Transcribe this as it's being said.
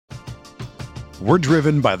We're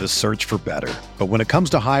driven by the search for better. But when it comes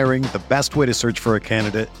to hiring, the best way to search for a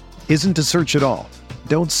candidate isn't to search at all.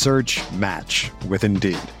 Don't search, match with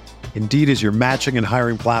Indeed. Indeed is your matching and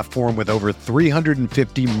hiring platform with over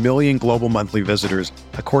 350 million global monthly visitors,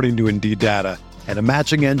 according to Indeed data, and a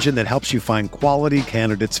matching engine that helps you find quality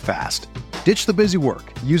candidates fast. Ditch the busy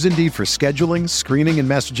work. Use Indeed for scheduling, screening, and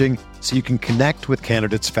messaging so you can connect with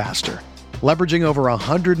candidates faster. Leveraging over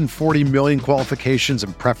 140 million qualifications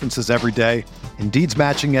and preferences every day, Indeed's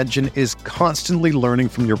matching engine is constantly learning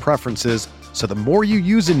from your preferences, so the more you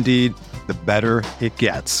use Indeed, the better it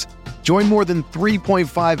gets. Join more than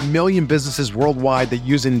 3.5 million businesses worldwide that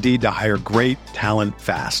use Indeed to hire great talent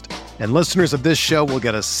fast. And listeners of this show will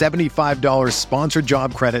get a $75 sponsored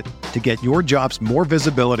job credit to get your jobs more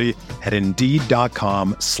visibility at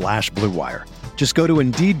Indeed.com/Blue Wire. Just go to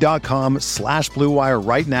Indeed.com/Blue Wire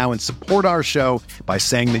right now and support our show by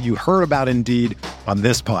saying that you heard about Indeed on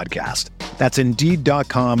this podcast. That's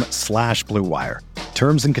Indeed.com/Blue Wire.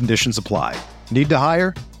 Terms and conditions apply. Need to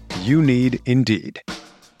hire? You need Indeed.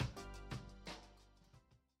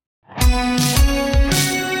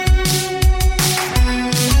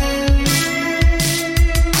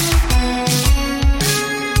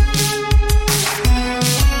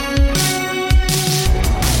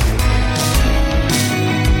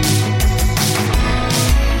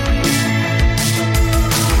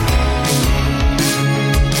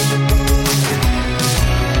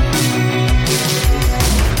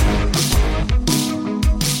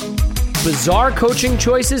 Bizarre coaching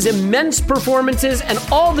choices, immense performances, and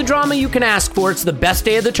all the drama you can ask for. It's the best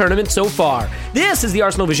day of the tournament so far. This is the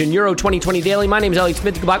Arsenal Vision Euro 2020 Daily. My name is Elliot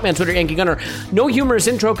Smith, the Black Man, Twitter, Yankee Gunner. No humorous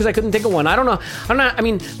intro because I couldn't think of one. I don't know.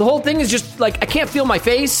 The whole thing is just like, I can't feel my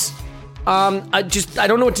face. I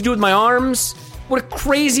don't know what to do with my arms. What a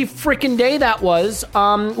crazy freaking day that was.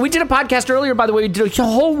 We did a podcast earlier, by the way. We did a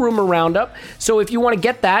whole rumor roundup. So if you want to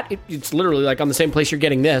get that, it's literally like on the same place you're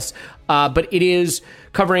getting this. But it is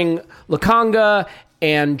covering Lokonga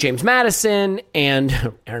and James Madison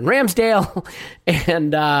and Aaron Ramsdale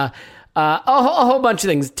and a whole bunch of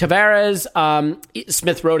things. Tavares,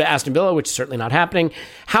 Smith Rowe to Aston Villa, which is certainly not happening.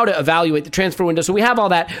 How to evaluate the transfer window. So we have all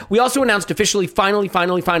that. We also announced officially, finally,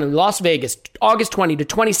 Las Vegas, August 20 to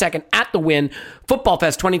 22nd at the Wynn, Football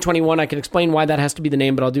Fest 2021. I can explain why that has to be the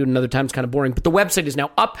name, but I'll do it another time. It's kind of boring. But the website is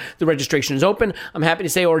now up. The registration is open. I'm happy to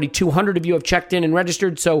say already 200 of you have checked in and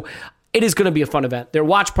registered. So it is going to be a fun event. There are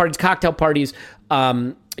watch parties, cocktail parties,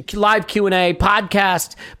 live Q&A,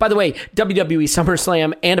 podcast. By the way, WWE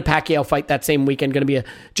SummerSlam and a Pacquiao fight that same weekend. Going to be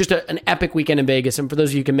just an epic weekend in Vegas. And for those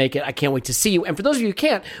of you who can make it, I can't wait to see you. And for those of you who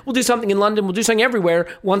can't, we'll do something in London. We'll do something everywhere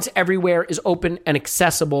once everywhere is open and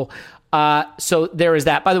accessible. So there is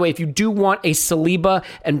that. By the way, if you do want a Saliba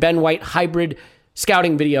and Ben White hybrid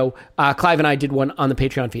scouting video, Clive and I did one on the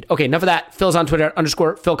Patreon feed. Okay, enough of that. Phil's on Twitter,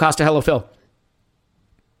 _Phil Costa. Hello, Phil.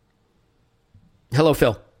 Hello,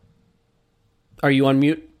 Phil. Are you on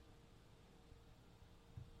mute?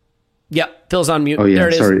 Yep, Phil's on mute. Oh yeah, there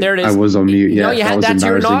it is. Sorry, there it is. I was on mute. Yeah,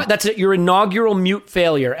 no, that's your inaugural mute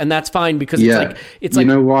failure, and that's fine because it's like you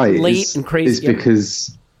know why? Late and crazy. It's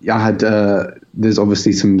because I had there's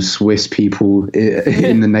obviously some Swiss people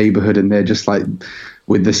in the neighborhood, and they're just like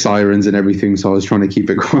with the sirens and everything. So I was trying to keep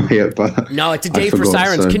it quiet, but no, it's a day for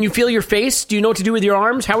sirens. So. Can you feel your face? Do you know what to do with your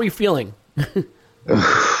arms? How are you feeling?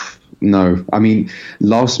 No, I mean,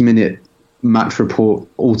 last minute match report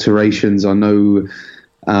alterations are no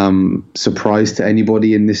surprise to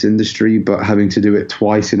anybody in this industry, but having to do it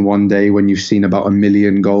twice in one day when you've seen about 1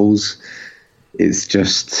 million goals,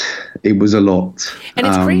 it was a lot. And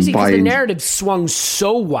it's crazy because the narrative swung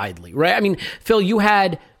so widely, right? I mean, Phil, you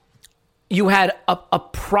had a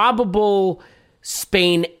probable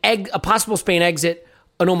a possible Spain exit,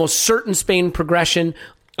 an almost certain Spain progression,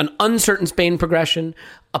 an uncertain Spain progression,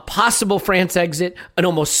 a possible France exit, an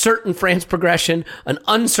almost certain France progression, an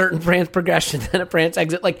uncertain France progression, then a France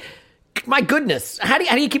exit. Like, my goodness, how do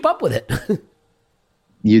you keep up with it?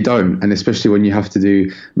 You don't, and especially when you have to do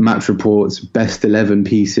match reports, best 11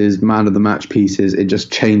 pieces, man of the match pieces, it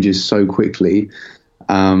just changes so quickly.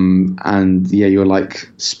 And yeah, you're like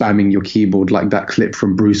spamming your keyboard like that clip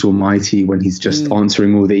from Bruce Almighty when he's just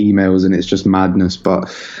answering all the emails, and it's just madness. But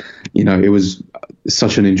you know, it was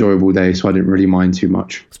such an enjoyable day, so I didn't really mind too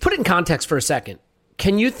much. Let's put it in context for a second.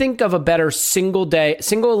 Can you think of a better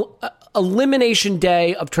single elimination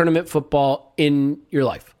day of tournament football in your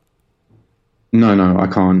life? No, I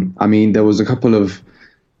can't. I mean, there was a couple of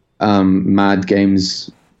mad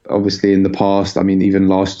games, obviously, in the past. I mean, even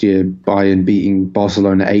last year, Bayern beating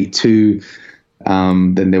Barcelona 8-2.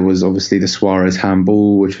 Then there was obviously the Suarez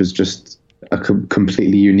handball, which was just a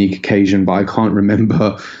completely unique occasion, but I can't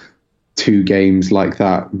remember two games like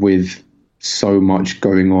that with so much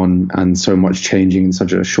going on and so much changing in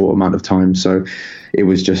such a short amount of time. So it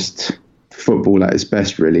was just football at its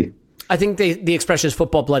best, really. I think the expression is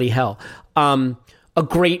football bloody hell. A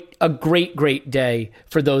great day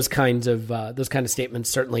for those kind of statements,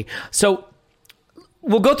 certainly. So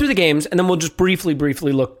we'll go through the games and then we'll just briefly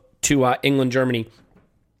look to England, Germany.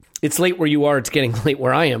 It's late where you are. It's getting late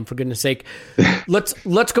where I am, for goodness sake. Let's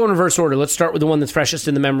go in reverse order. Let's start with the one that's freshest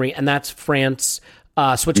in the memory, and that's France,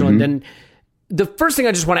 Switzerland. And the first thing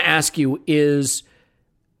I just want to ask you is,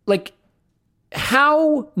 like,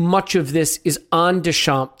 how much of this is on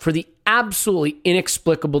Deschamps for the absolutely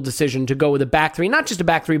inexplicable decision to go with a back three, not just a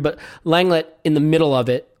back three, but Langlet in the middle of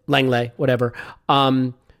it, Langley, whatever.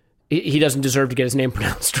 He doesn't deserve to get his name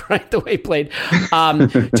pronounced right the way he played.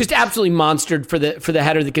 Just absolutely monstered for the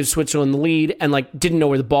header that gives Switzerland the lead, and like didn't know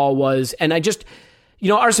where the ball was. And I just,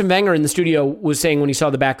 Arsene Wenger in the studio was saying when he saw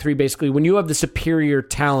the back three, basically, when you have the superior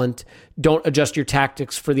talent, don't adjust your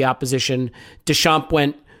tactics for the opposition. Deschamps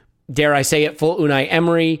went, dare I say it, full Unai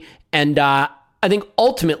Emery, and I think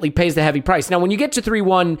ultimately pays the heavy price. Now, when you get to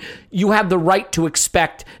 3-1, you have the right to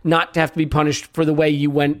expect not to have to be punished for the way you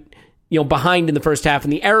went behind in the first half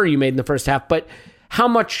and the error you made in the first half. But how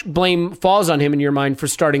much blame falls on him in your mind for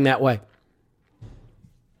starting that way?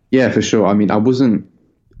 Yeah, for sure. I mean, I wasn't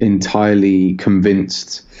entirely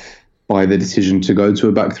convinced by the decision to go to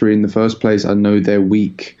a back three in the first place. I know they're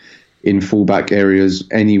weak in fullback areas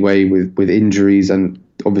anyway with injuries, and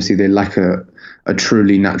obviously they lack a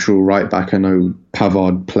truly natural right back. I know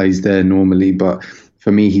Pavard plays there normally, but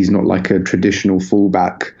for me, he's not like a traditional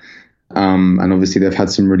fullback. And obviously they've had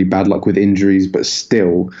some really bad luck with injuries, but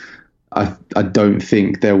still, I don't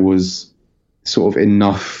think there was sort of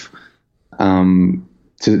enough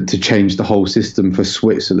to change the whole system for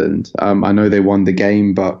Switzerland. I know they won the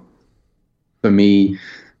game, but for me,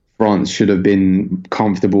 France should have been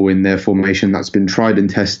comfortable in their formation that's been tried and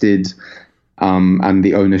tested, and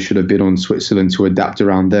the onus should have been on Switzerland to adapt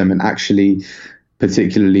around them. And actually,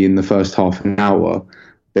 particularly in the first half an hour,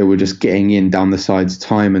 they were just getting in down the sides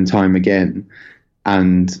time and time again.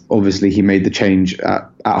 And obviously he made the change at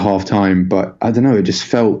half time, but I don't know, it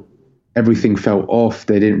just everything felt off.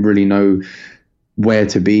 They didn't really know where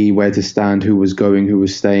to be, where to stand, who was going, who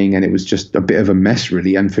was staying. And it was just a bit of a mess,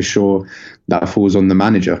 really. And for sure that falls on the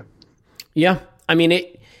manager. Yeah. I mean,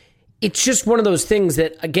 it's just one of those things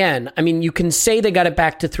that, again, I mean, you can say they got it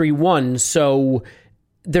back to 3-1, so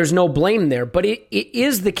there's no blame there. But it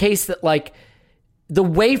is the case that, like, the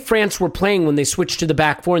way France were playing when they switched to the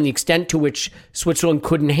back four and the extent to which Switzerland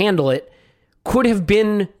couldn't handle it could have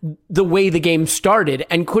been the way the game started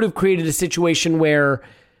and could have created a situation where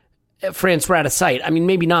France were out of sight. I mean,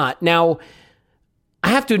 maybe not. Now,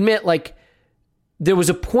 I have to admit, like, there was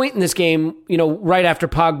a point in this game, right after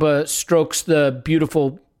Pogba strokes the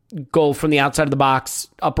beautiful goal from the outside of the box,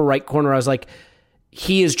 upper right corner. I was like,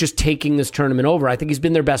 he is just taking this tournament over. I think he's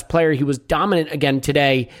been their best player. He was dominant again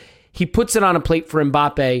today. He puts it on a plate for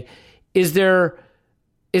Mbappe. Is there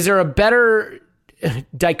a better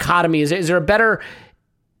dichotomy? Is there a better,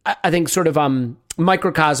 I think, sort of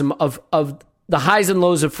microcosm of the highs and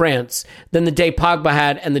lows of France than the day Pogba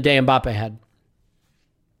had and the day Mbappe had?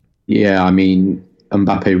 Yeah, I mean,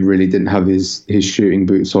 Mbappe really didn't have his shooting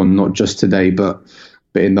boots on, not just today, but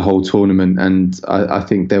in the whole tournament. And I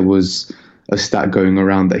think there was a stat going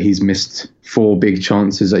around that he's missed 4 big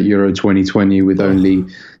chances at Euro 2020 with only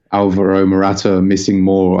Alvaro Morata missing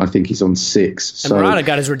more. I think he's on 6. And Morata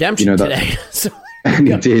got his redemption today. And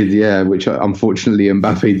he did, yeah, which unfortunately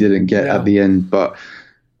Mbappe didn't get at the end. But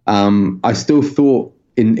I still thought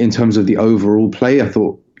in terms of the overall play, I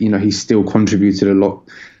thought, he still contributed a lot,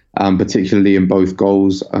 particularly in both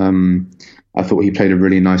goals. I thought he played a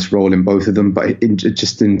really nice role in both of them. But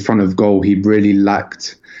just in front of goal, he really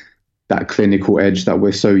lacked that clinical edge that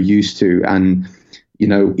we're so used to. And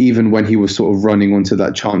even when he was sort of running onto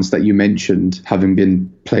that chance that you mentioned, having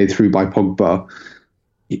been played through by Pogba,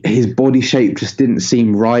 his body shape just didn't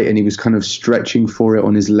seem right, and he was kind of stretching for it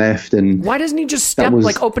on his left. And why doesn't he just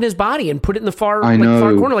open his body and put it in the far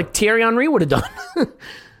corner like Thierry Henry would have done?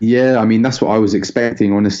 Yeah, I mean, that's what I was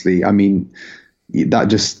expecting, honestly. I mean, that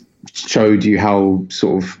just showed you how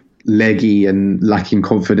sort of leggy and lacking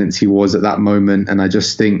confidence he was at that moment. And I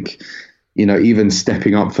just think, even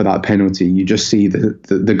stepping up for that penalty, you just see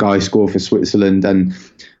the guy score for Switzerland, and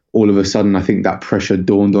all of a sudden I think that pressure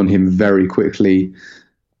dawned on him very quickly.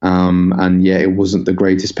 And yeah, it wasn't the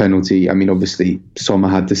greatest penalty. I mean, obviously Sommer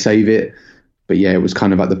had to save it, but yeah, it was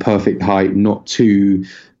kind of at the perfect height, not too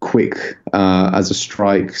quick as a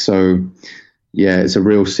strike. So yeah, it's a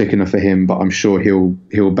real sickener for him, but I'm sure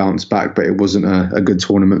he'll bounce back. But it wasn't a good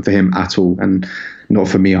tournament for him at all, and not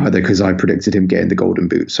for me either, because I predicted him getting the Golden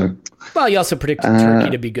Boot. So, well, you also predicted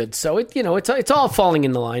Turkey to be good, so it's all falling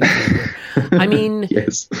in the line. I mean,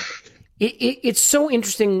 yes, it's so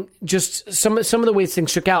interesting. Just some of the ways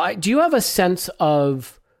things shook out. Do you have a sense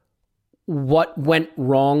of what went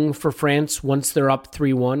wrong for France once they're up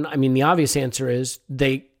 3-1? I mean, the obvious answer is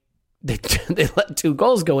they let 2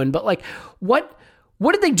 goals go in, but like, what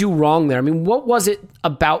did they do wrong there? I mean, what was it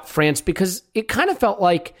about France? Because it kind of felt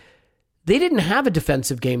like they didn't have a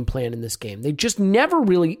defensive game plan in this game. They just never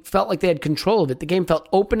really felt like they had control of it. The game felt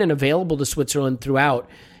open and available to Switzerland throughout.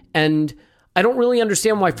 And I don't really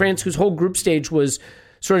understand why France, whose whole group stage was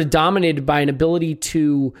sort of dominated by an ability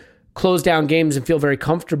to close down games and feel very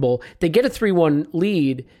comfortable, they get a 3-1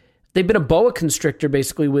 lead. They've been a boa constrictor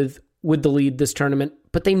basically with the lead this tournament,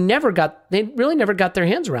 but they really never got their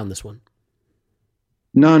hands around this one.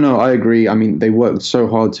 No, I agree. I mean, they worked so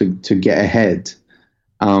hard to get ahead.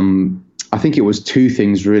 I think it was 2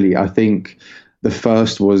 things really. I think the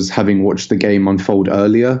first was having watched the game unfold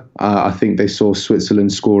earlier. I think they saw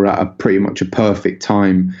Switzerland score at pretty much a perfect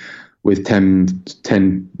time with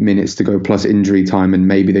 10 minutes to go plus injury time, and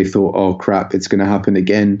maybe they thought, oh crap, it's going to happen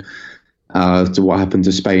again, to what happened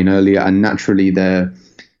to Spain earlier, and naturally their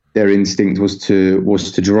instinct was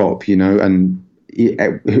to drop, and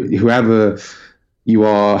whoever you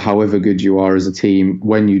are, however good you are as a team,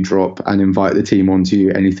 when you drop and invite the team onto you,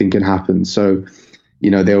 anything can happen. So,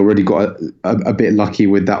 they already got a bit lucky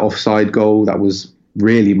with that offside goal. That was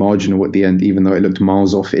really marginal at the end, even though it looked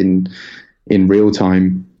miles off in real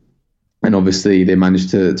time. And obviously they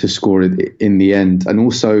managed to score it in the end. And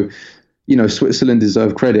also, Switzerland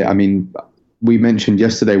deserve credit. I mean, we mentioned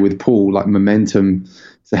yesterday with Paul, like momentum,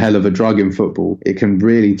 it's a hell of a drug in football. It can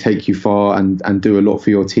really take you far and do a lot for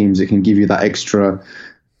your teams. It can give you that extra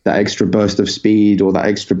burst of speed or that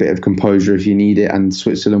extra bit of composure if you need it. And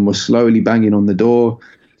Switzerland was slowly banging on the door.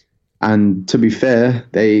 And to be fair,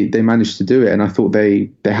 they managed to do it. And I thought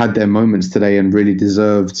they had their moments today and really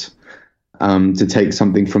deserved to take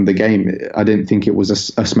something from the game. I didn't think it was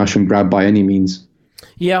a smash and grab by any means.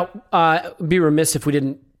 Yeah, it'd be remiss if we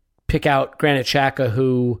didn't pick out Granit Xhaka,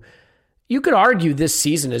 who you could argue this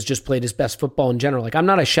season has just played his best football in general. Like, I'm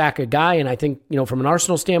not a Xhaka guy, and I think, from an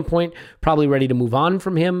Arsenal standpoint, probably ready to move on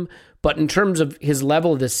from him. But in terms of his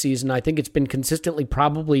level this season, I think it's been consistently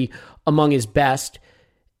probably among his best.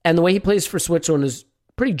 And the way he plays for Switzerland is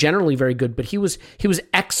pretty generally very good. But he was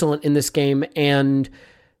excellent in this game, and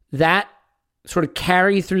that sort of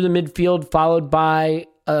carry through the midfield, followed by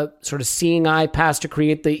a sort of seeing eye pass to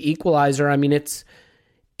create the equalizer. I mean, it's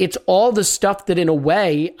all the stuff that in a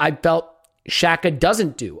way I felt Xhaka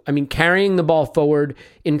doesn't do. I mean, carrying the ball forward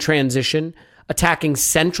in transition, attacking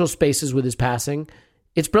central spaces with his passing.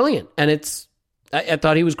 It's brilliant. And I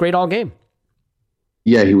thought he was great all game.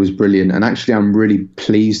 Yeah, he was brilliant. And actually, I'm really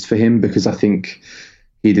pleased for him because I think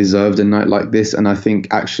he deserved a night like this. And I think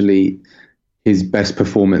actually his best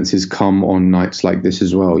performances come on nights like this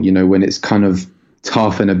as well. When it's kind of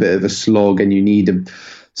tough and a bit of a slog and you need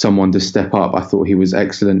someone to step up. I thought he was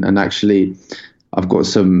excellent. And actually, I've got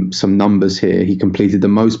some numbers here. He completed the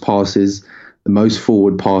most passes, the most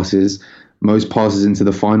forward passes, most passes into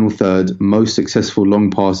the final third, most successful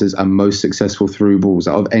long passes, and most successful through balls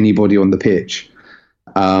out of anybody on the pitch.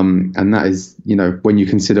 And that is, when you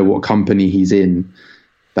consider what company he's in,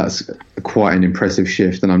 that's quite an impressive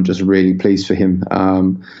shift. And I'm just really pleased for him.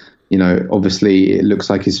 Obviously it looks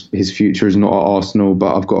like his future is not at Arsenal,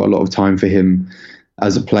 but I've got a lot of time for him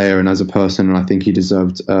as a player and as a person. And I think he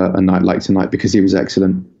deserved a night like tonight because he was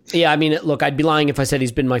excellent. Yeah, I mean, look, I'd be lying if I said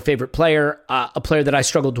he's been my favorite player, a player that I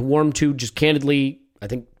struggled to warm to, just candidly. I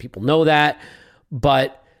think people know that.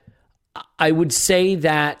 But I would say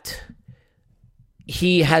that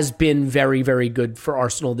he has been very, very good for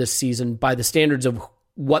Arsenal this season by the standards of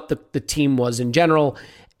what the team was in general.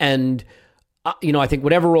 And, I think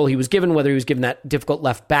whatever role he was given, whether he was given that difficult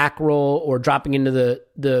left back role or dropping into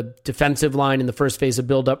the defensive line in the first phase of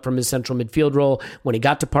build-up from his central midfield role, when he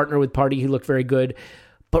got to partner with Partey, he looked very good.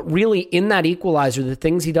 But really, in that equalizer, the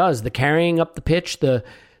things he does, the carrying up the pitch, the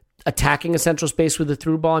attacking a central space with the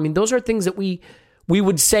through ball, I mean, those are things that we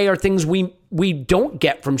would say are things we don't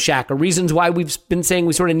get from Xhaka, reasons why we've been saying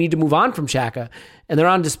we sort of need to move on from Xhaka, and they're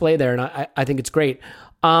on display there, and I think it's great.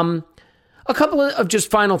 A couple of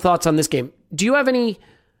just final thoughts on this game. Do you have any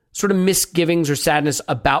sort of misgivings or sadness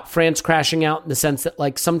about France crashing out in the sense that,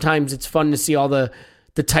 like, sometimes it's fun to see all the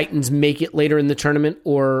Titans make it later in the tournament,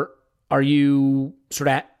 or are you sort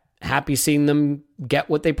of happy seeing them get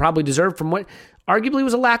what they probably deserve from what arguably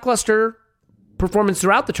was a lackluster performance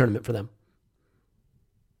throughout the tournament for them?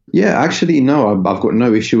 Yeah, actually, no, I've got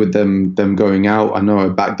no issue with them going out. I know I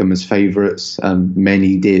backed them as favourites.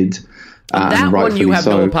 Many did. That one you have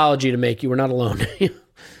so. no apology to make. You were not alone.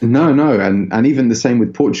 No, and even the same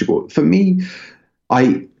with Portugal. For me,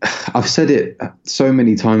 I've said it so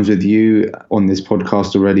many times with you on this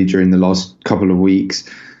podcast already during the last couple of weeks.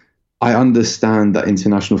 I understand that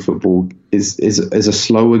international football is a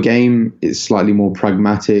slower game. It's slightly more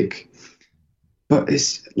pragmatic. But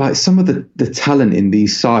it's like some of the talent in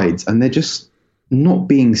these sides, and they're just not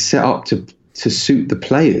being set up to suit the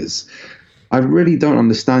players. I really don't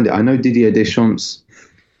understand it. I know Didier Deschamps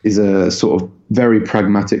is a sort of very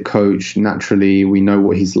pragmatic coach. Naturally, we know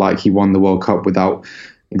what he's like. He won the World Cup without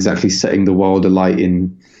exactly setting the world alight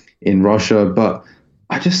in Russia. But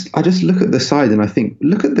I just look at the side and I think,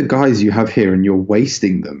 look at the guys you have here, and you're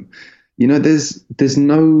wasting them. You know, there's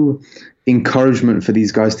no encouragement for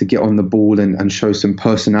these guys to get on the ball and show some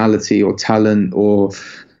personality or talent, or,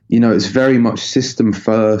 you know, it's very much system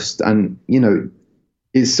first. And, you know,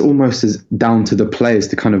 it's almost as down to the players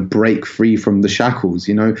to kind of break free from the shackles.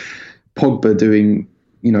 You know, Pogba doing,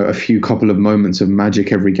 you know, a couple of moments of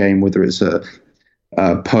magic every game, whether it's a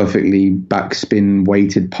perfectly backspin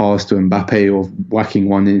weighted pass to Mbappe or whacking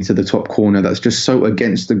one into the top corner that's just so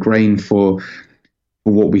against the grain for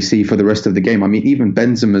what we see for the rest of the game. I mean, even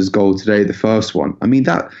Benzema's goal today, the first one, I mean,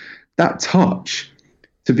 that touch,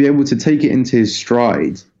 to be able to take it into his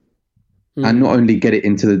stride and not only get it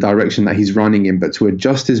into the direction that he's running in, but to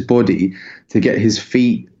adjust his body to get his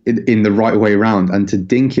feet in the right way around and to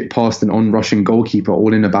dink it past an on-rushing goalkeeper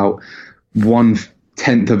all in about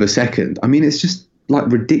 1/10 of a second. I mean, it's just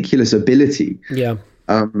like ridiculous ability. Yeah.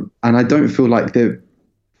 And I don't feel like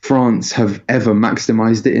France have ever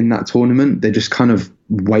maximized it in that tournament. They're just kind of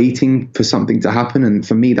waiting for something to happen. And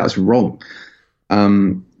for me, that's wrong.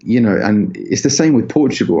 You know, and it's the same with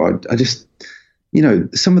Portugal. I just, you know,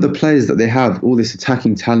 some of the players that they have, all this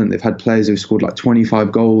attacking talent, they've had players who've scored like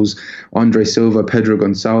 25 goals. Andre Silva, Pedro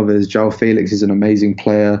Gonçalves, João Felix is an amazing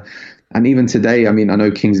player. And even today, I mean, I know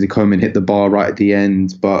Kingsley Coman hit the bar right at the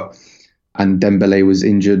end, and Dembele was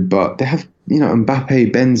injured, but they have, you know,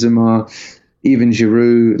 Mbappe, Benzema, even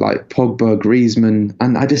Giroud, like Pogba, Griezmann,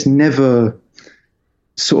 and I just never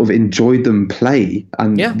sort of enjoyed them play.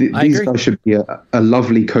 And these guys should be a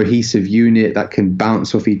lovely cohesive unit that can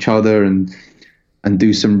bounce off each other and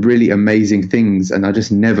do some really amazing things. And I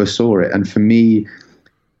just never saw it. And for me,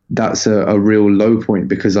 that's a real low point,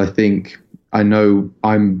 because I know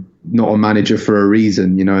I'm not a manager for a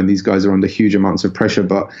reason, you know, and these guys are under huge amounts of pressure.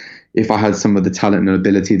 But if I had some of the talent and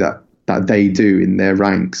ability that they do in their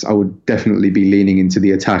ranks, I would definitely be leaning into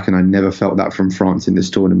the attack. And I never felt that from France in this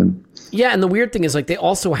tournament. Yeah, and the weird thing is, like, they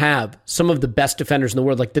also have some of the best defenders in the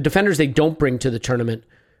world. Like, the defenders they don't bring to the tournament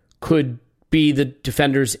could be the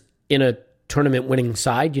defenders in a tournament winning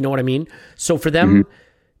side. You know what I mean? So for them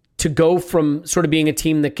to go from sort of being a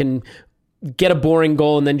team that can get a boring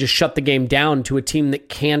goal and then just shut the game down to a team that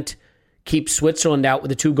can't keep Switzerland out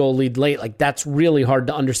with a 2-goal lead late, like, that's really hard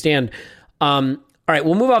to understand. All right,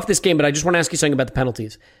 we'll move off this game, but I just want to ask you something about the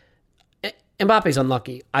penalties. Mbappe's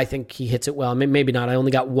unlucky. I think he hits it well. Maybe not. I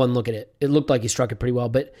only got one look at it. It looked like he struck it pretty well.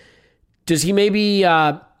 But does he maybe...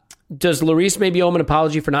 does Lloris maybe owe him an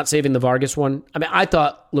apology for not saving the Vargas one? I mean, I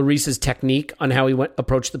thought Lloris's technique on how he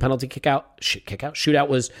approached the penalty shootout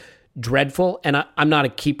was dreadful. And I'm not a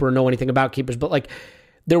keeper or know anything about keepers, but like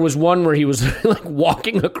there was one where he was like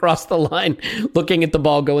walking across the line, looking at the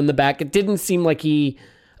ball go in the back. It didn't seem like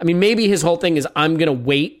maybe his whole thing is I'm going to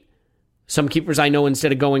wait. Some keepers I know,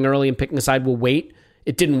 instead of going early and picking a side, will wait.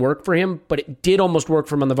 It didn't work for him, but it did almost work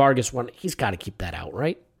for him on the Vargas one. He's got to keep that out,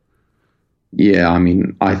 right? Yeah, I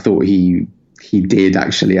mean, I thought he did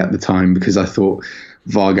actually at the time, because I thought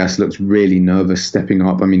Vargas looked really nervous stepping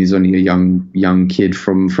up. I mean, he's only a young kid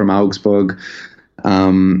from Augsburg.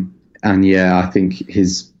 And yeah, I think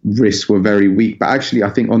his wrists were very weak. But actually,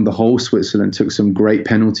 I think on the whole, Switzerland took some great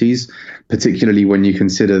penalties, particularly when you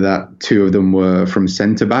consider that two of them were from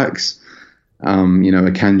centre-backs. You know,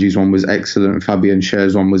 Akanji's one was excellent. Fabian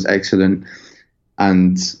Schär's one was excellent.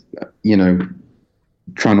 And, you know,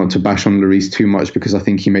 try not to bash on Lloris too much, because I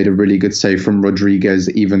think he made a really good save from Rodriguez,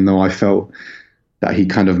 even though I felt that he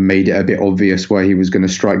kind of made it a bit obvious where he was going to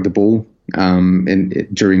strike the ball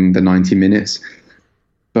during the 90 minutes.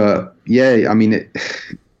 But yeah, I mean,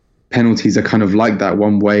 penalties are kind of like that.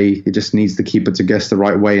 One way, it just needs the keeper to guess the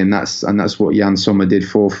right way, and that's what Yann Sommer did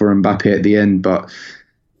for Mbappe at the end. But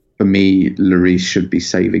for me, Lloris should be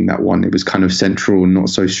saving that one. It was kind of central, not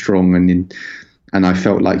so strong, and I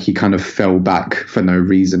felt like he kind of fell back for no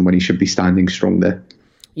reason when he should be standing strong there.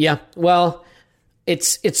 Yeah, well,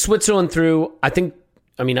 it's Switzerland through. I think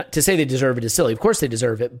I mean, to say they deserve it is silly. Of course they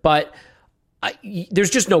deserve it, but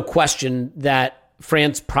there's just no question that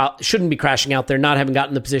France shouldn't be crashing out there, not having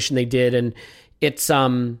gotten the position they did, and it's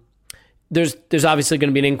there's obviously going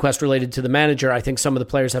to be an inquest related to the manager. I think some of the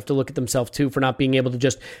players have to look at themselves too for not being able to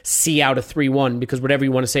just see out a 3-1, because whatever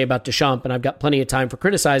you want to say about Deschamps, and I've got plenty of time for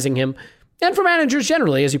criticizing him, and for managers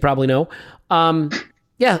generally, as you probably know,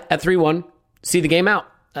 at 3-1, see the game out.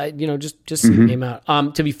 Just see the game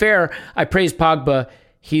out. To be fair, I praise Pogba.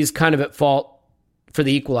 He's kind of at fault for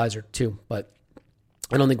the equalizer too, but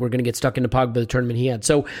I don't think we're going to get stuck into Pogba, the tournament he had.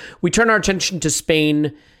 So we turn our attention to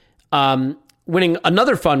Spain, winning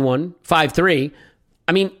another fun one, 5-3.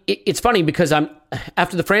 I mean, it's funny because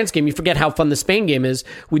after the France game, you forget how fun the Spain game is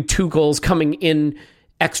with 2 goals coming in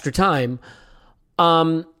extra time.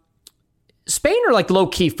 Spain are like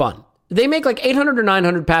low-key fun. They make like 800 or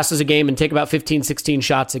 900 passes a game and take about 15, 16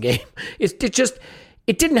 shots a game. It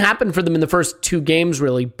didn't happen for them in the first 2 games,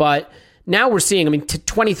 really, but now we're seeing,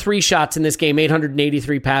 23 shots in this game,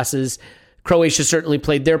 883 passes. Croatia certainly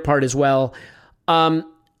played their part as well.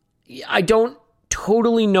 I don't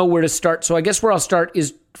totally know where to start, so I guess where I'll start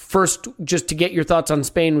is first just to get your thoughts on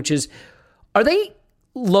Spain, which is, are they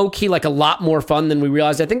low-key like a lot more fun than we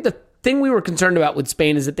realized? I think the thing we were concerned about with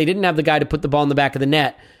Spain is that they didn't have the guy to put the ball in the back of the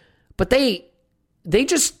net, but they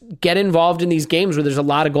just get involved in these games where there's a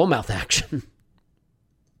lot of goal mouth action.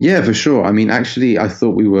 Yeah, for sure. I mean, actually, I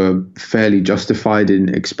thought we were fairly justified in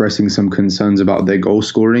expressing some concerns about their goal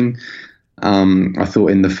scoring. I thought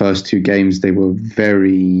in the first 2 games they were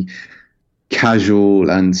very casual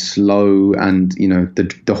and slow, and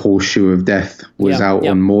the horseshoe of death was out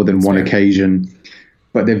on more than one occasion.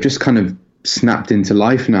 But they've just kind of snapped into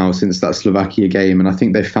life now since that Slovakia game, and I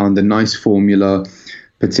think they found a nice formula,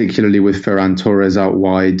 particularly with Ferran Torres out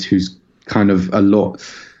wide, who's kind of a lot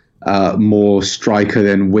more striker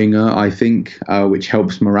than winger, I think, which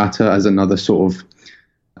helps Morata as another sort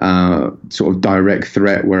of direct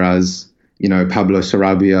threat, whereas Pablo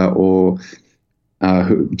Sarabia or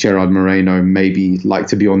Gerard Moreno maybe like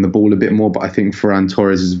to be on the ball a bit more, but I think Ferran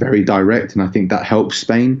Torres is very direct, and I think that helps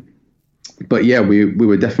Spain. But yeah, we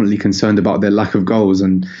were definitely concerned about their lack of goals,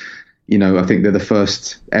 and I think they're the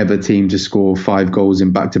first ever team to score 5 goals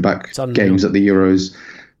in back-to-back games at the Euros.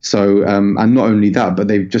 So, and not only that, but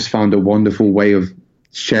they've just found a wonderful way of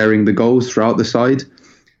sharing the goals throughout the side.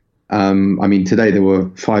 Today there were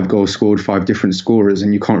 5 goals scored, 5 different scorers,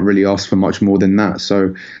 and you can't really ask for much more than that.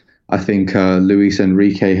 So I think Luis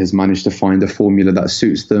Enrique has managed to find a formula that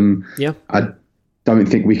suits them. Yeah. I don't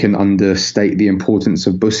think we can understate the importance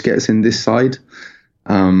of Busquets in this side.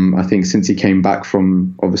 I think since he came back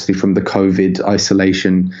from the COVID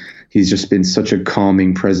isolation, he's just been such a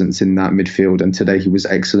calming presence in that midfield. And today he was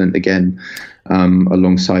excellent again,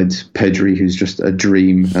 alongside Pedri, who's just a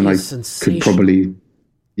dream. And I could probably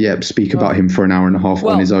speak about him for an hour and a half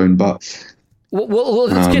on his own. But well,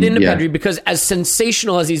 let's get into Pedri, because as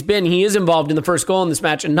sensational as he's been, he is involved in the first goal in this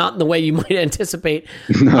match, and not in the way you might anticipate.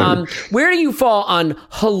 No. Where do you fall on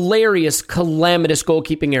hilarious, calamitous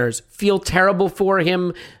goalkeeping errors? Feel terrible for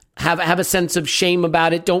him? Have a sense of shame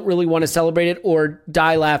about it? Don't really want to celebrate it? Or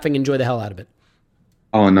die laughing, enjoy the hell out of it?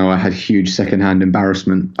 Oh no, I had huge secondhand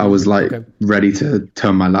embarrassment. I was ready to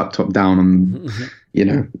turn my laptop down on,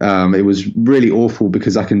 it was really awful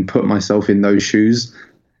because I can put myself in those shoes.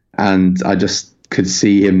 And I just could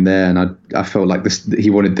see him there, and I felt like he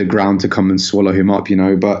wanted the ground to come and swallow him up,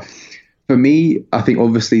 But for me, I think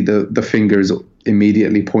obviously the finger is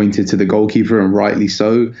immediately pointed to the goalkeeper, and rightly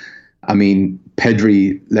so. I mean,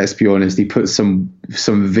 Pedri, let's be honest, he put some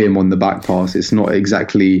vim on the back pass. It's not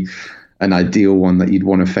exactly an ideal one that you'd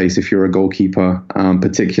want to face if you're a goalkeeper,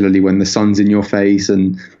 particularly when the sun's in your face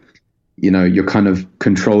and you're kind of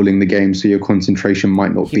controlling the game, so your concentration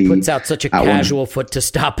might not be. He puts out such a casual foot to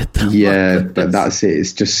stop it, though. Yeah, but that's it.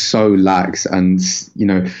 It's just so lax, and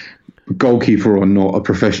goalkeeper or not, a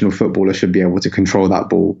professional footballer should be able to control that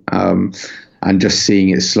ball. And just seeing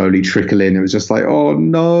it slowly trickle in, it was just like, oh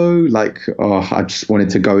no, I just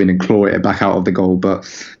wanted to go in and claw it back out of the goal. But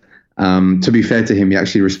to be fair to him, he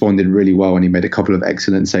actually responded really well, and he made a couple of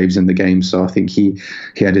excellent saves in the game. So I think he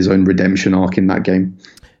had his own redemption arc in that game.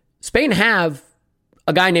 Spain have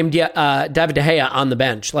a guy named David De Gea on the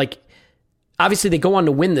bench. Obviously they go on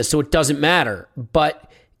to win this, so it doesn't matter.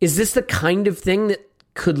 But is this the kind of thing that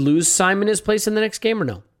could lose Simon his place in the next game, or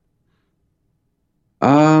no?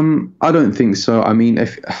 I don't think so. I mean,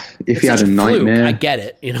 if he had a nightmare, I get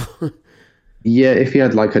it. Yeah, if he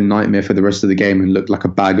had a nightmare for the rest of the game and looked like a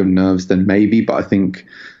bag of nerves, then maybe. But I think,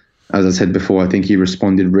 as I said before, I think he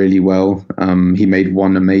responded really well. He made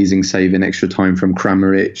one amazing save in extra time from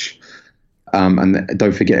Kramaric. And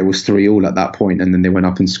don't forget, it was 3-3 at that point, and then they went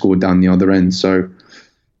up and scored down the other end. So,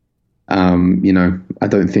 I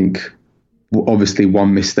don't think, obviously,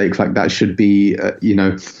 one mistake like that should be,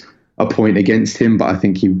 a point against him, but I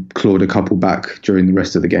think he clawed a couple back during the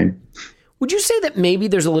rest of the game. Would you say that maybe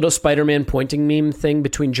there's a little Spider-Man pointing meme thing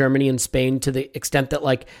between Germany and Spain to the extent that,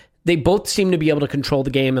 like, they both seem to be able to control the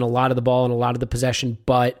game and a lot of the ball and a lot of the possession,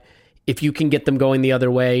 but if you can get them going the other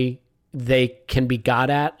way, they can be got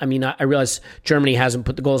at? I mean, I realize Germany hasn't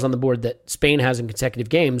put the goals on the board that Spain has in consecutive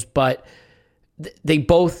games, but they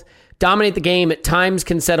both dominate the game, at times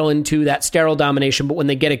can settle into that sterile domination, but when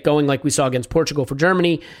they get it going, like we saw against Portugal for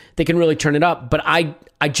Germany, they can really turn it up. But I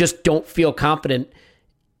just don't feel confident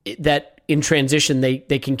that in transition they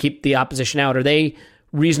can keep the opposition out. Are they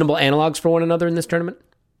reasonable analogs for one another in this tournament?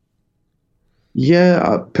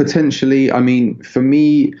 Yeah, potentially. I mean, for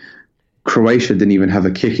me, Croatia didn't even have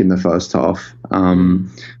a kick in the first half.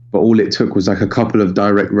 But all it took was like a couple of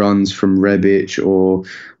direct runs from Rebic or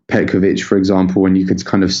Petkovic, for example, and you could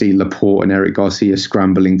kind of see Laporte and Eric Garcia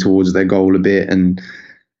scrambling towards their goal a bit. And,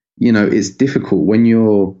 it's difficult when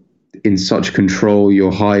you're in such control.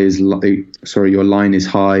 Your line is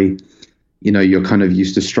high. You're kind of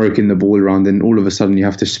used to stroking the ball around, and all of a sudden you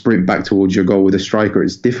have to sprint back towards your goal with a striker.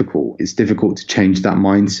 It's difficult. It's difficult to change that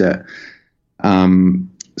mindset.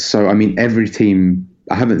 So, I mean, every team,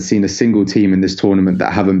 I haven't seen a single team in this tournament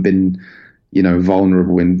that haven't been,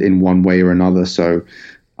 vulnerable in one way or another. So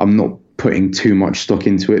I'm not putting too much stock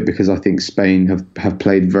into it because I think Spain have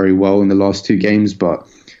played very well in the last two games. But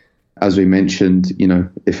as we mentioned,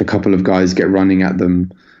 if a couple of guys get running at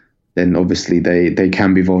them, then obviously they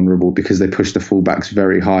can be vulnerable because they push the fullbacks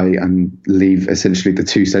very high and leave essentially the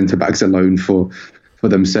two centre-backs alone for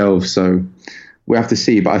themselves. So we have to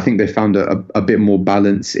see. But I think they found a bit more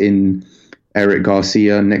balance in Eric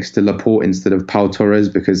Garcia next to Laporte instead of Pau Torres,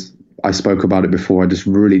 because I spoke about it before. I just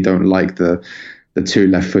really don't like the two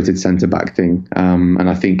left-footed centre-back thing. And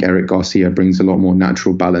I think Eric Garcia brings a lot more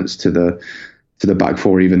natural balance to the back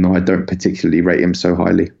four, even though I don't particularly rate him so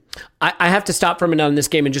highly. I have to stop for a minute on this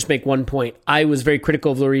game and just make one point. I was very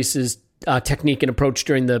critical of Lloris's technique and approach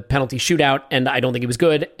during the penalty shootout, and I don't think it was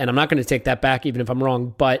good, and I'm not going to take that back even if I'm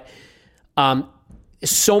wrong. But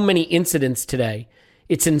so many incidents today,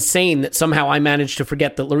 it's insane that somehow I managed to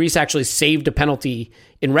forget that Lloris actually saved a penalty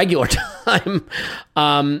in regular time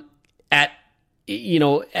at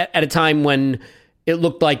a time when it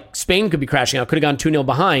looked like Spain could be crashing out, could have gone 2-0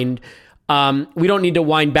 behind. We don't need to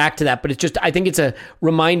wind back to that, but I think it's a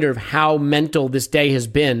reminder of how mental this day has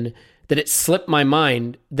been, that it slipped my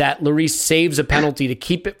mind that Lloris saves a penalty to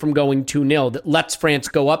keep it from going 2-0, that lets France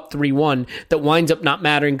go up 3-1, that winds up not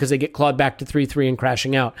mattering because they get clawed back to 3-3 and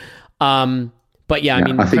crashing out. But yeah, I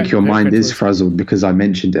mean, I think your mind is frazzled because I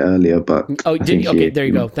mentioned it earlier. But there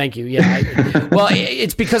you go. Thank you. Yeah. Well,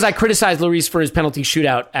 it's because I criticized Lloris for his penalty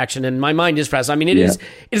shootout action, and my mind is frazzled. I mean, it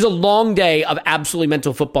is a long day of absolutely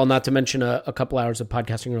mental football. Not to mention a couple hours of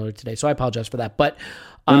podcasting earlier today. So I apologize for that. But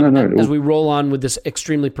as we roll on with this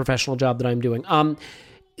extremely professional job that I'm doing,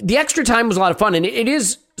 the extra time was a lot of fun, and it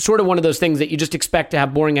is sort of one of those things that you just expect to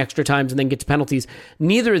have boring extra times and then get to penalties.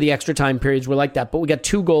 Neither of the extra time periods were like that, but we got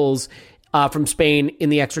 2 goals from Spain in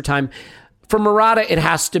the extra time. For Morata, it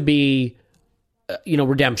has to be,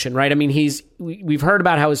 redemption, right? I mean, we've heard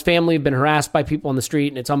about how his family have been harassed by people on the street,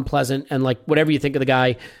 and it's unpleasant. And like, whatever you think of the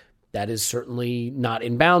guy, that is certainly not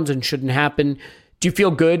in bounds and shouldn't happen. Do you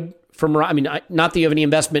feel good for Morata? I mean, not that you have any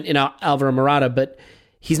investment in Alvaro Morata, but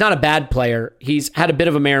he's not a bad player. He's had a bit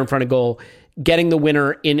of a mare in front of goal. Getting the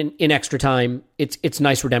winner in extra time, it's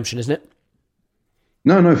nice redemption, isn't it?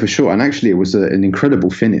 No, for sure. And actually, it was an incredible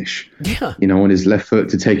finish. Yeah. On his left foot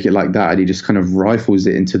to take it like that, and he just kind of rifles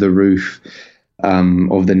it into the roof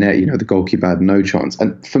of the net. The goalkeeper had no chance.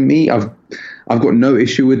 And for me, I've got no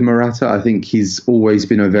issue with Morata. I think he's always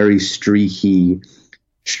been a very streaky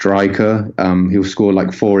striker. He'll score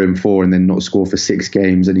like 4 in 4 and then not score for 6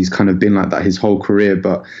 games, and he's kind of been like that his whole career.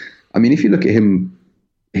 But I mean, if you look at him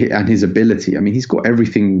and his ability, I mean, he's got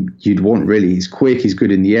everything you'd want, really. He's quick, he's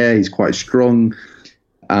good in the air, he's quite strong.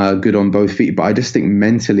 Good on both feet, but I just think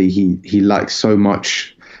mentally he lacks so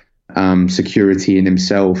much security in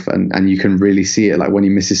himself, and you can really see it. Like when he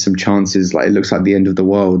misses some chances, like it looks like the end of the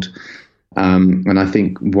world. And I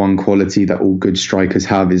think one quality that all good strikers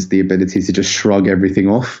have is the ability to just shrug everything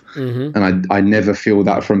off. Mm-hmm. And I never feel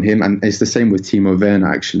that from him. And it's the same with Timo Werner.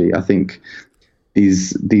 Actually, I think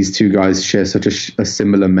these two guys share such a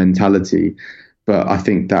similar mentality, but I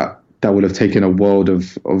think that would have taken a world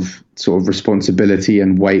of sort of responsibility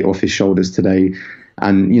and weight off his shoulders today.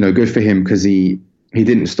 And, good for him because he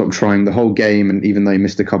didn't stop trying the whole game. And even though he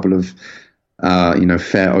missed a couple of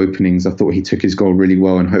fair openings. I thought he took his goal really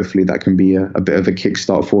well, and hopefully that can be a bit of a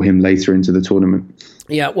kickstart for him later into the tournament.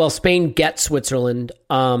 Yeah, well, Spain gets Switzerland.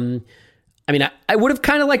 I would have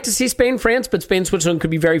kind of liked to see Spain-France, but Spain-Switzerland could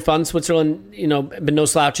be very fun. Switzerland, been no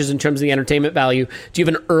slouches in terms of the entertainment value. Do you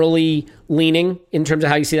have an early leaning in terms of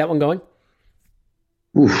how you see that one going?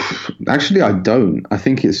 Oof, actually, I don't. I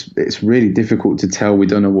think it's really difficult to tell. We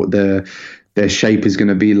don't know what their shape is going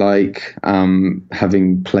to be like,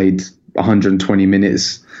 having played 120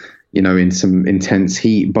 minutes, in some intense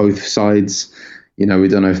heat, both sides. We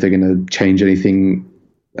don't know if they're going to change anything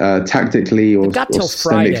tactically or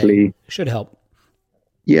systemically. Should help.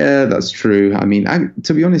 Yeah, that's true.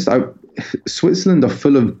 To be honest, Switzerland are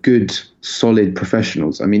full of good, solid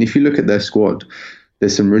professionals. If you look at their squad,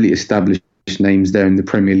 there's some really established names there in the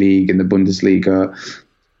Premier League and the Bundesliga.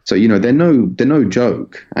 So, they're no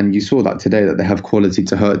joke. And you saw that today, that they have quality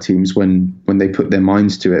to hurt teams when they put their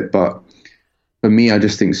minds to it. But for me, I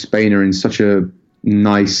just think Spain are in such a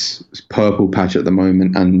nice purple patch at the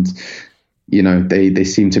moment. And, they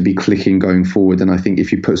seem to be clicking going forward. And I think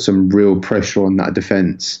if you put some real pressure on that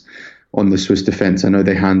defence, on the Swiss defence, I know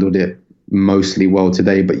they handled it mostly well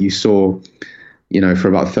today, but you saw, for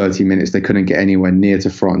about 30 minutes, they couldn't get anywhere near to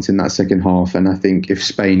France in that second half. And I think if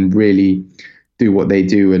Spain really do what they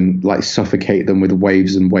do and suffocate them with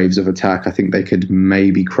waves and waves of attack, I think they could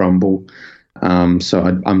maybe crumble.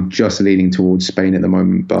 So I'm just leaning towards Spain at the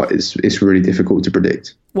moment, but it's really difficult to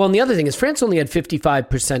predict. Well, and the other thing is France only had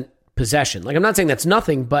 55% possession. I'm not saying that's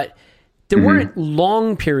nothing, but there weren't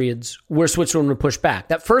long periods where Switzerland would push back.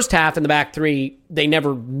 That first half in the back three, they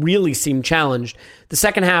never really seemed challenged. The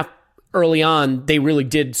second half, early on, they really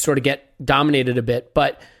did sort of get dominated a bit,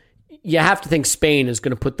 but you have to think Spain is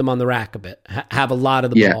going to put them on the rack a bit, have a lot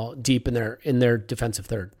of the ball deep in their defensive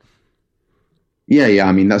third.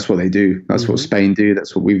 Yeah. That's what they do. That's what Spain do.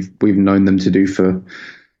 That's what we've known them to do for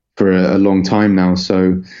a long time now.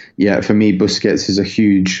 So yeah, for me, Busquets is a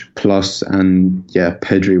huge plus, and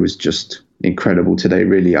Pedri was just incredible today.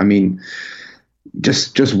 Really,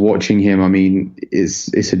 just watching him,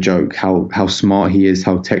 it's a joke how smart he is,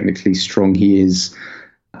 how technically strong he is.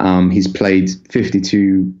 He's played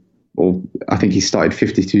 52, or I think he started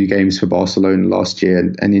 52 games for Barcelona last year,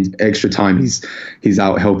 and in extra time he's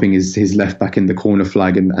out helping his left back in the corner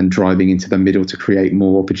flag and driving into the middle to create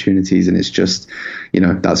more opportunities. And it's just,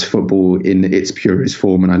 that's football in its purest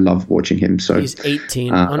form, and I love watching him. So he's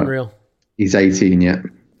 18, unreal. He's 18, yeah.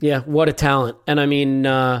 Yeah, what a talent.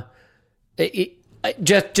 And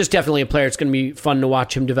just definitely a player. It's going to be fun to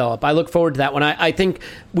watch him develop. I look forward to that one. I think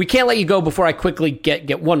we can't let you go before I quickly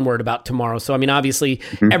get one word about tomorrow. So, obviously,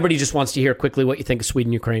 everybody just wants to hear quickly what you think of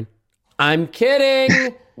Sweden, Ukraine. I'm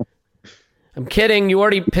kidding. I'm kidding. You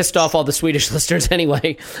already pissed off all the Swedish listeners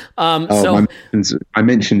anyway. My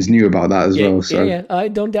mentions knew about that as well. So. Yeah, I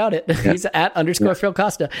don't doubt it. Yeah. He's at _ Phil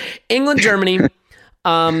Costa. England, Germany,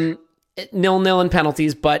 0-0 in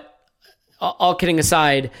penalties. But all kidding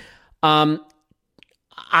aside, I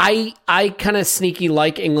kind of sneaky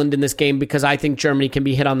like England in this game because I think Germany can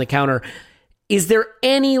be hit on the counter. Is there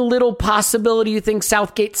any little possibility you think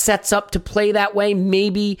Southgate sets up to play that way?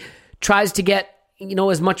 Maybe tries to get,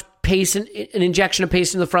 as much pace, an injection of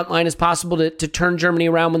pace in the front line as possible to turn Germany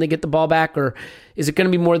around when they get the ball back? Or is it going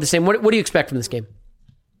to be more of the same? What do you expect from this game?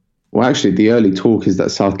 Well, actually, the early talk is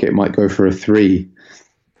that Southgate might go for a 3.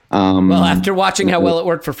 Well, after watching how well it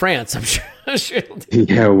worked for France, I'm sure.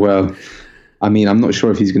 Yeah, well, I'm not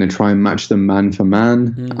sure if he's going to try and match them man for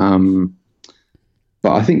man.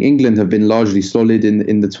 But I think England have been largely solid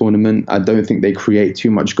in the tournament. I don't think they create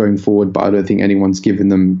too much going forward, but I don't think anyone's given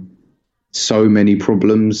them so many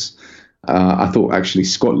problems. I thought actually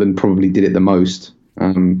Scotland probably did it the most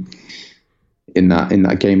in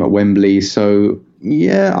that game at Wembley. So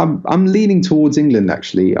yeah, I'm leaning towards England.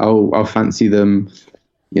 Actually, I'll fancy them.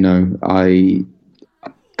 I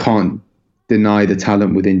can't deny the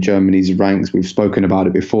talent within Germany's ranks. We've spoken about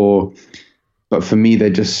it before, but for me, they're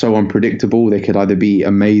just so unpredictable. They could either be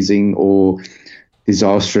amazing or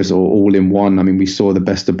disastrous or all in one. We saw the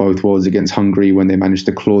best of both worlds against Hungary when they managed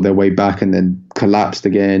to claw their way back and then collapsed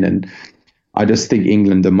again. And I just think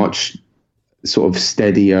England are much sort of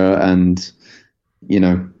steadier and,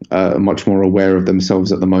 much more aware of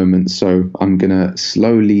themselves at the moment. So I'm going to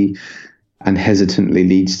slowly and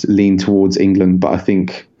hesitantly lean towards England, but I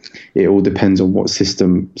think it all depends on what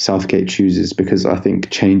system Southgate chooses, because I think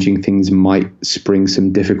changing things might spring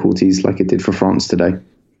some difficulties like it did for France today.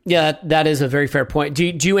 Yeah, that is a very fair point. Do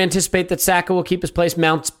you anticipate that Saka will keep his place?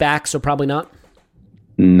 Mount's back, so probably not?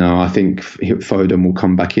 No, I think Foden will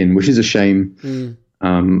come back in, which is a shame.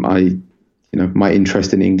 my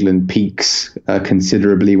interest in England peaks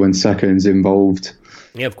considerably when Saka is involved.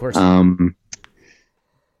 Yeah, of course.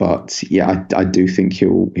 But yeah, I do think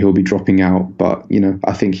he'll be dropping out. But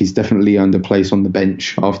I think he's definitely underplaced on the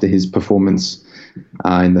bench after his performance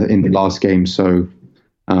in the last game. So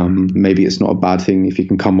maybe it's not a bad thing if he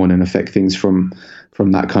can come on and affect things from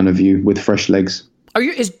that kind of view with fresh legs.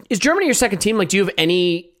 Is Germany your second team? Like, do you have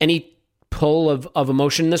any pull of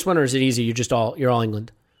emotion in this one, or is it easy? You're all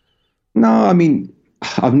England? No, I mean,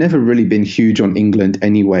 I've never really been huge on England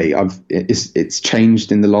anyway. It's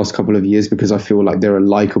changed in the last couple of years because I feel like they're a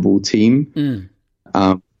likable team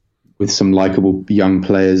with some likable young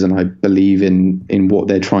players, and I believe in what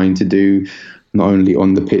they're trying to do, not only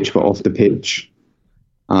on the pitch but off the pitch.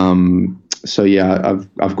 So yeah,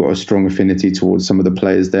 I've got a strong affinity towards some of the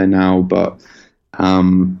players there now, but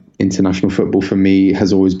international football for me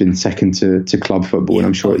has always been second to club football, and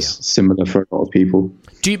I'm sure it's similar for a lot of people.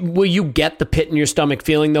 Will you get the pit in your stomach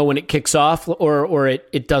feeling though when it kicks off, or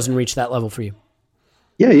it doesn't reach that level for you?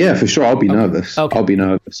 Yeah, for sure. I'll be nervous. Okay. I'll be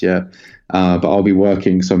nervous, yeah. But I'll be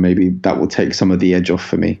working, so maybe that will take some of the edge off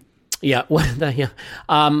for me. Yeah,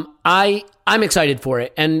 I'm excited for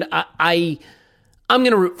it, and I'm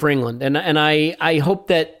going to root for England, and I hope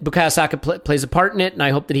that Bukayo Saka plays a part in it, and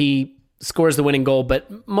I hope that he scores the winning goal.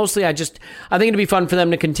 But mostly, I think it'd be fun for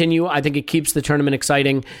them to continue. I think it keeps the tournament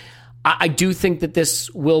exciting. I do think that this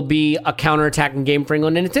will be a counterattacking game for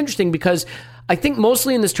England, and it's interesting because I think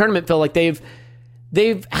mostly in this tournament, Phil, like they've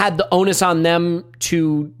had the onus on them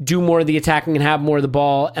to do more of the attacking and have more of the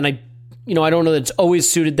ball, and I don't know that it's always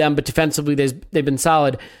suited them, but defensively they've been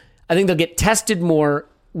solid. I think they'll get tested more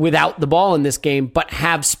without the ball in this game, but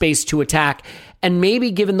have space to attack, and maybe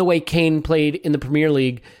given the way Kane played in the Premier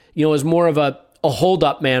League, as more of a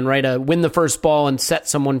hold-up man, right? A win the first ball and set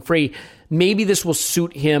someone free. Maybe this will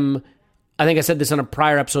suit him. I think I said this on a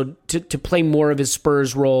prior episode, to play more of his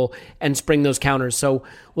Spurs role and spring those counters. So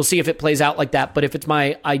we'll see if it plays out like that. But if it's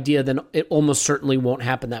my idea, then it almost certainly won't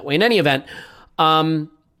happen that way. In any event,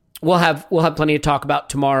 we'll have plenty to talk about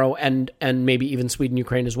tomorrow, and maybe even Sweden,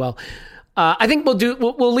 Ukraine as well. I think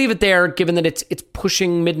we'll leave it there, given that it's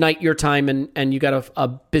pushing midnight your time, and you got a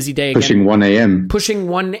busy day again. Pushing 1 a.m. Pushing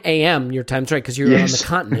 1 a.m. your time. That's right, because you're on the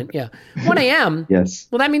continent. Yeah. 1 a.m.? Yes.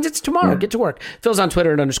 Well, that means it's tomorrow. Yeah. Get to work. Phil's on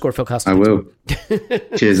Twitter at _Phil Costa. I will.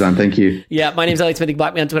 Cheers, man. Thank you. Yeah, my name's Elliot Smith.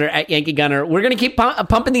 Block me on Twitter at Yankee Gunner. We're going to keep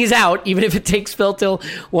pumping these out, even if it takes Phil till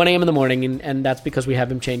 1 a.m. in the morning, and that's because we have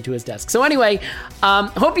him chained to his desk. So anyway,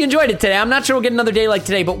 hope you enjoyed it today. I'm not sure we'll get another day like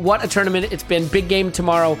today, but what a tournament it's been. Big game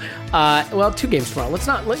tomorrow. 2 games tomorrow.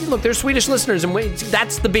 Look, there's Swedish listeners, and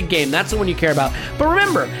that's the big game. That's the one you care about. But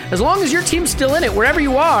remember, as long as your team's still in it, wherever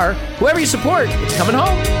you are, whoever you support, it's coming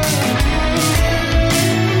home.